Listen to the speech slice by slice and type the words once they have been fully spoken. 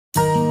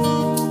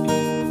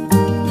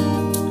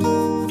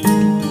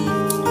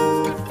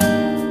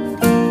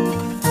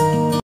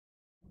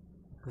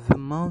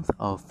month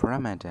of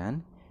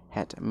Ramadan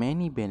had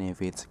many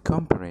benefits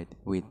compared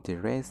with the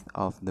rest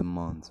of the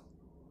months.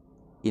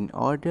 In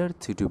order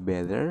to do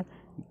better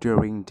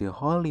during the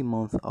holy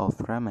month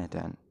of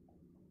Ramadan,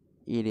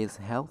 it is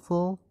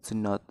helpful to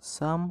note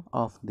some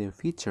of the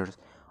features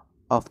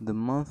of the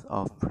month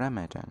of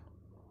Ramadan.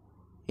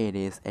 It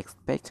is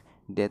expected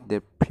that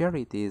the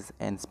priorities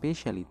and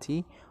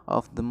speciality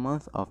of the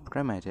month of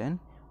Ramadan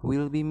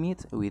will be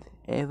met with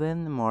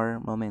even more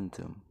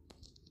momentum.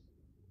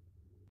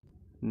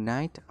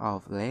 Night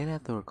of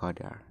Laylatul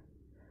Qadr.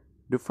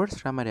 The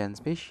first Ramadan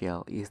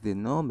special is the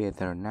no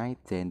better night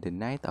than the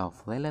night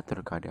of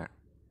Laylatul Qadr,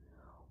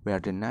 where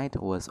the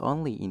night was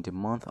only in the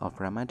month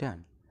of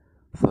Ramadan,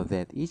 so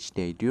that each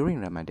day during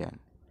Ramadan,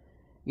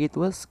 it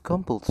was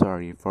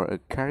compulsory for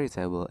a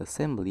charitable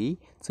assembly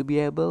to be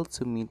able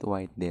to meet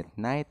with that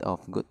night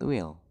of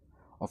goodwill,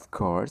 of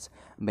course,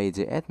 by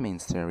the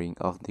administering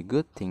of the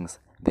good things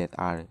that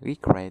are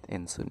required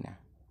and sunnah.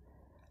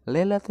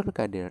 Laylatul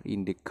Qadr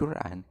in the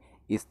Quran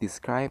is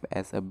described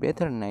as a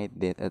better night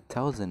than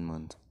 1,000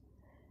 moons.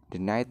 The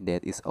night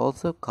that is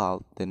also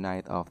called the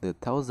night of the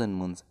 1,000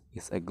 moons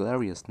is a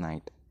glorious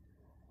night.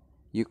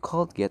 You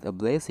could get a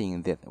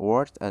blessing that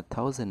worth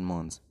 1,000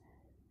 moons.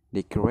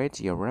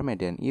 Decorate your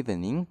Ramadan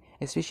evening,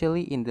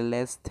 especially in the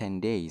last 10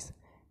 days,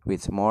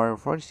 with more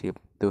worship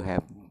to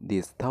have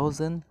this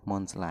 1,000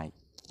 moons light.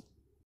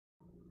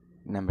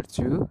 Number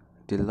 2.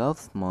 The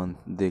love month,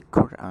 the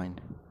Quran.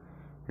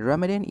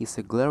 Ramadan is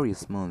a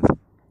glorious month.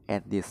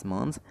 At this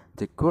month,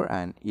 the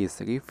Quran is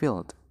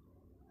revealed.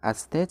 As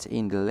stated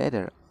in the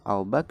letter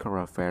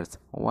Al-Baqarah verse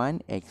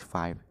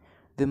 185,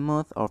 the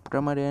month of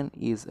Ramadan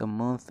is a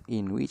month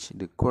in which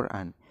the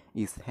Quran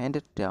is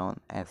handed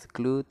down as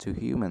clue to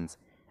humans,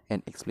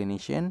 an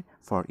explanation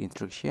for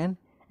instruction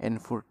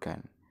and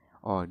furqan,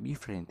 or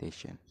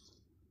differentiation.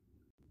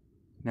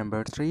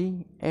 Number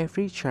 3.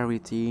 Every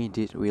charity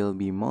deed will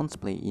be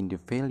multiplied in the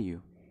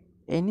value.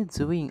 Any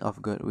doing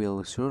of God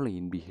will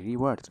surely be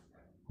rewarded.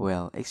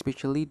 Well,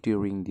 especially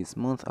during this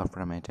month of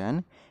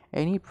Ramadan,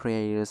 any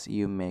prayers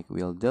you make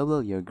will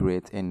double your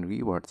grades and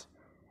rewards.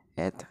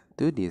 Add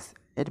to this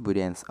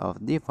abundance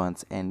of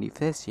devotions and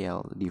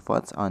special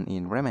devotions on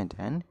in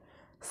Ramadan,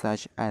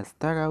 such as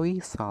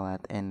Tarawih,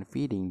 Salat, and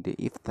feeding the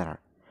iftar,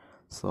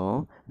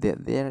 so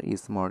that there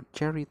is more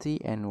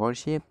charity and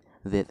worship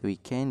that we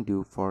can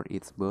do for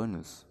its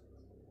bonus.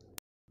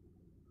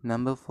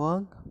 Number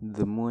 4.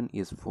 The moon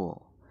is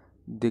full.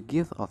 The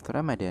gift of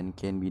Ramadan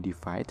can be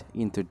divided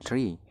into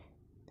 3.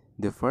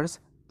 The first,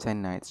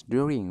 10 nights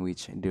during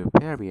which the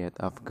period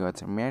of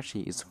God's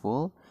mercy is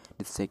full.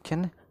 The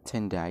second,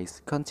 10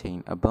 days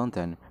contain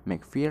abundant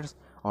maghfirah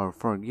or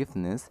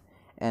forgiveness.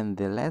 And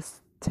the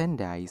last 10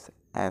 days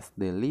as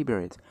the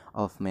liberate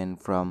of men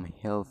from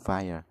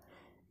hellfire.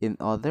 In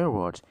other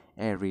words,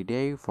 every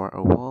day for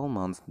a whole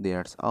month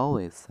there's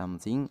always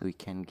something we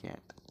can get.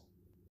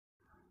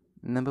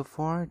 Number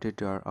 4. The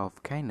door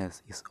of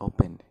kindness is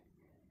opened.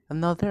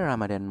 Another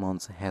Ramadan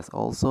month has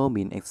also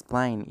been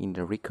explained in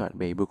the record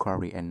by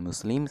Bukhari and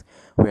Muslims,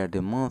 where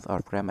the month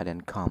of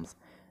Ramadan comes.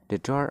 The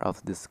door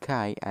of the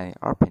sky are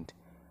opened,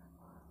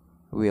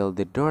 while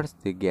the doors,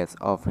 the gates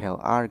of hell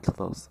are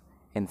closed,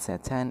 and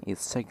Satan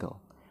is shackled.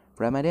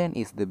 Ramadan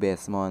is the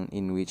best month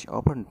in which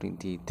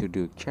opportunity to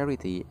do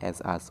charity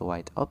is as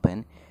wide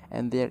open,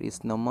 and there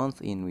is no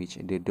month in which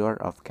the door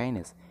of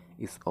kindness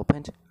is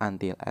opened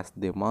until as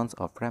the month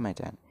of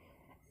Ramadan,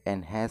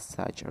 and has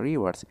such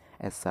rewards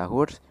as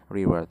Sahur's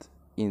reward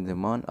in the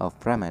month of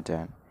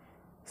Ramadan,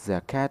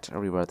 Zakat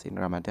reward in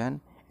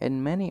Ramadan,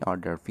 and many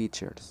other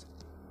features.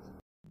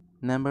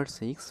 Number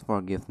 6.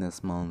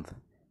 Forgiveness month.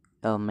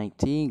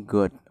 Almighty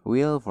God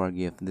will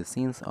forgive the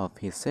sins of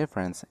His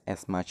servants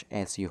as much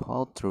as you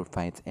hold true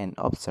faith and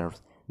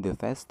observe the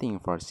fasting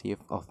for Shiv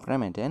of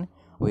Ramadan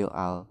with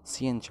all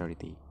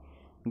sincerity.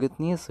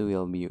 Goodness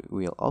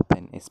will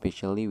open,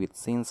 especially with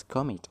sins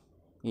committed.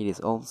 It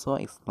is also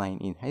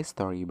explained in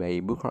history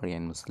by Bukhari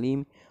and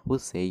Muslim, who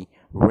say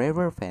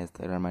whoever fasts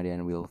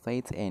Ramadan will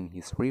fast and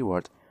his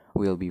reward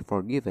will be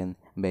forgiven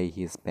by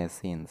his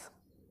past sins.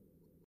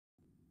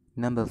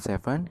 Number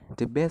 7.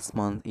 The best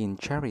month in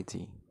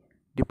charity.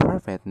 The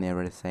Prophet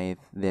never said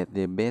that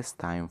the best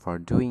time for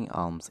doing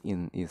alms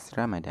is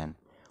Ramadan.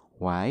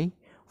 Why?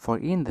 For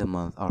in the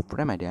month of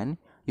Ramadan,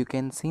 you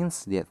can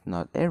sense that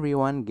not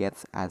everyone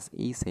gets as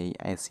easy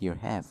as you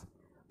have.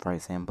 For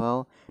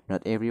example,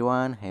 not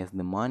everyone has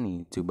the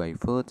money to buy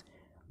food,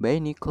 buy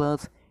new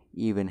clothes,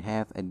 even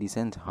have a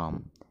decent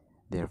home.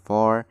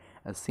 Therefore,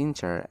 a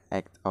sincere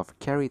act of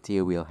charity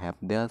will help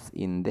those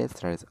in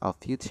distress of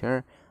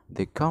future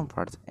the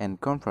comfort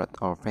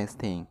of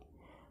fasting.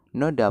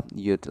 No doubt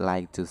you'd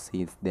like to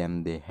see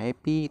them the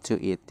happy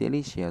to eat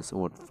delicious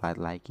food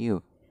like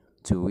you,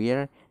 to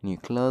wear new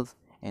clothes,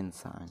 and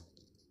so on.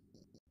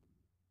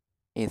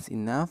 It's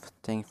enough.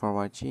 Thanks for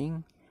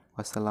watching.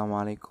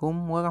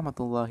 Wassalamualaikum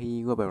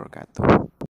warahmatullahi wabarakatuh.